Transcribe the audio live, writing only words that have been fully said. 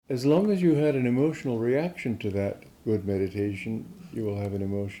as long as you had an emotional reaction to that good meditation, you will have an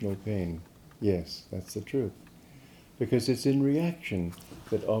emotional pain. Yes, that's the truth. Because it's in reaction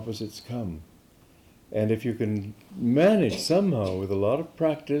that opposites come. And if you can manage somehow, with a lot of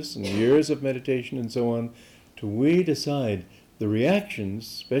practice and years of meditation and so on, to weed aside the reactions,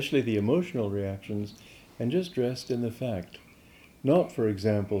 especially the emotional reactions, and just rest in the fact. Not, for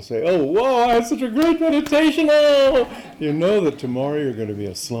example, say, oh, wow, I had such a great meditation, oh! You know that tomorrow you're going to be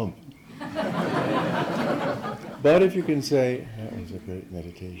a slump. But if you can say, that was a great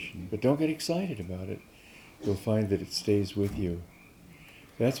meditation, but don't get excited about it, you'll find that it stays with you.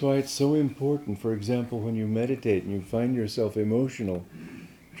 That's why it's so important, for example, when you meditate and you find yourself emotional,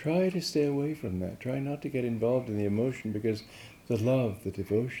 try to stay away from that. Try not to get involved in the emotion, because the love, the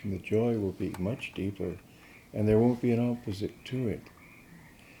devotion, the joy will be much deeper, and there won't be an opposite to it.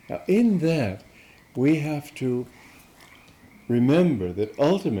 Now, in that, we have to remember that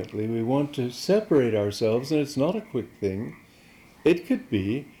ultimately we want to separate ourselves, and it's not a quick thing. It could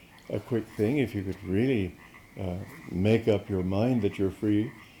be a quick thing if you could really make up your mind that you're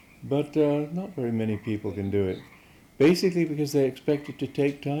free, but not very many people can do it. Basically because they expect it to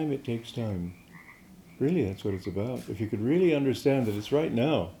take time, it takes time. Really, that's what it's about. If you could really understand that it's right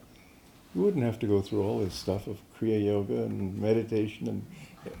now, you wouldn't have to go through all this stuff of Kriya Yoga and meditation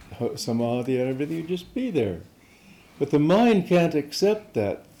and Samadhi and everything. You'd just be there. But the mind can't accept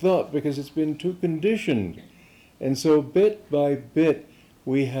that thought because it's been too conditioned. And so bit by bit,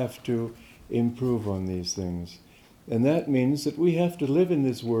 we have to improve on these things. And that means that we have to live in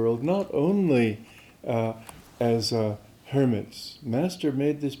this world not only as hermits. Master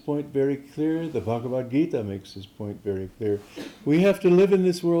made this point very clear. The Bhagavad Gita makes this point very clear. We have to live in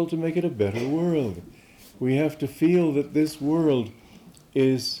this world to make it a better world. We have to feel that this world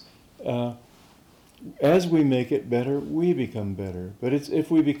is, as we make it better, we become better. But it's if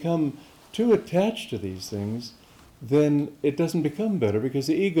we become too attached to these things, then it doesn't become better because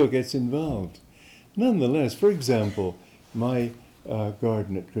the ego gets involved. Nonetheless, for example, my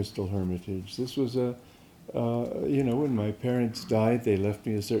garden at Crystal Hermitage, this was when my parents died, they left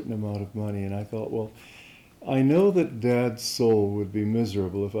me a certain amount of money, and I thought, well, I know that Dad's soul would be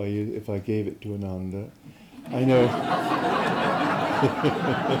miserable if I gave it to Ananda. I know.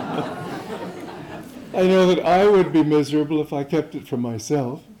 I know that I would be miserable if I kept it for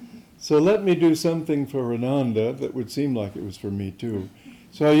myself. So let me do something for Ananda that would seem like it was for me too.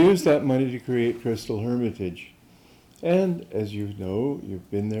 So I used that money to create Crystal Hermitage. And as you know, you've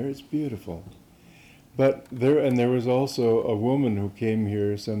been there, it's beautiful. But there was also a woman who came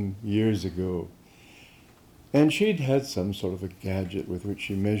here some years ago. And she'd had some sort of a gadget with which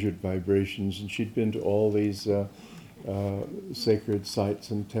she measured vibrations, and she'd been to all these sacred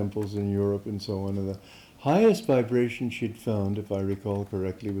sites and temples in Europe and so on. And the highest vibration she'd found, if I recall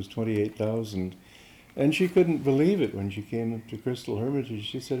correctly, was 28,000. And she couldn't believe it when she came to Crystal Hermitage.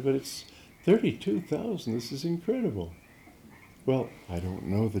 She said, but it's 32,000, this is incredible. Well, I don't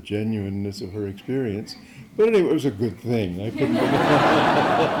know the genuineness of her experience, but anyway, it was a good thing. I couldn't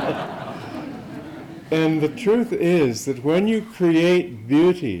And the truth is that when you create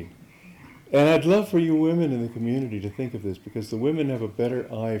beauty, and I'd love for you women in the community to think of this, because the women have a better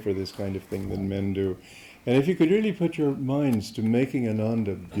eye for this kind of thing than men do. And if you could really put your minds to making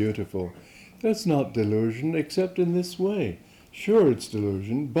Ananda beautiful, that's not delusion, except in this way. Sure, it's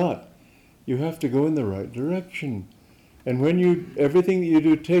delusion, but you have to go in the right direction. And when everything that you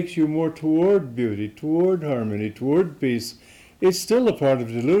do takes you more toward beauty, toward harmony, toward peace, it's still a part of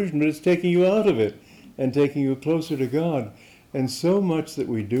delusion, but it's taking you out of it and taking you closer to God. And so much that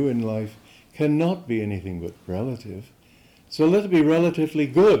we do in life cannot be anything but relative. So let it be relatively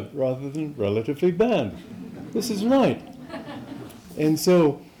good rather than relatively bad. This is right. And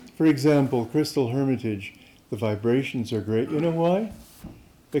so, for example, Crystal Hermitage, the vibrations are great. You know why?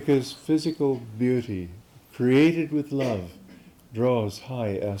 Because physical beauty, created with love, draws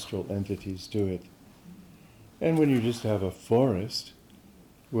high astral entities to it. And when you just have a forest,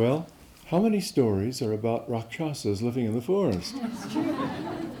 well, how many stories are about Rakshasas living in the forest? That's true.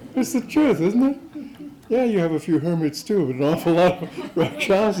 It's the truth, isn't it? Yeah, you have a few hermits too, but an awful lot of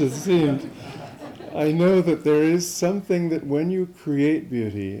Rakshasas, it seems. I know that there is something that when you create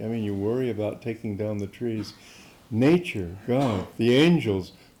beauty, I mean, you worry about taking down the trees. Nature, God, the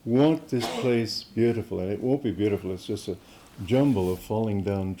angels want this place beautiful, and it won't be beautiful, it's just a jumble of falling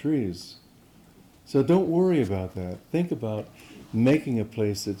down trees. So don't worry about that. Think about making a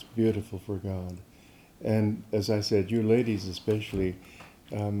place that's beautiful for God. And as I said, you ladies especially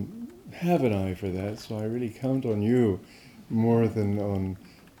have an eye for that, so I really count on you more than on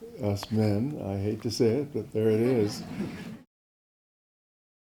us men. I hate to say it, but there it is.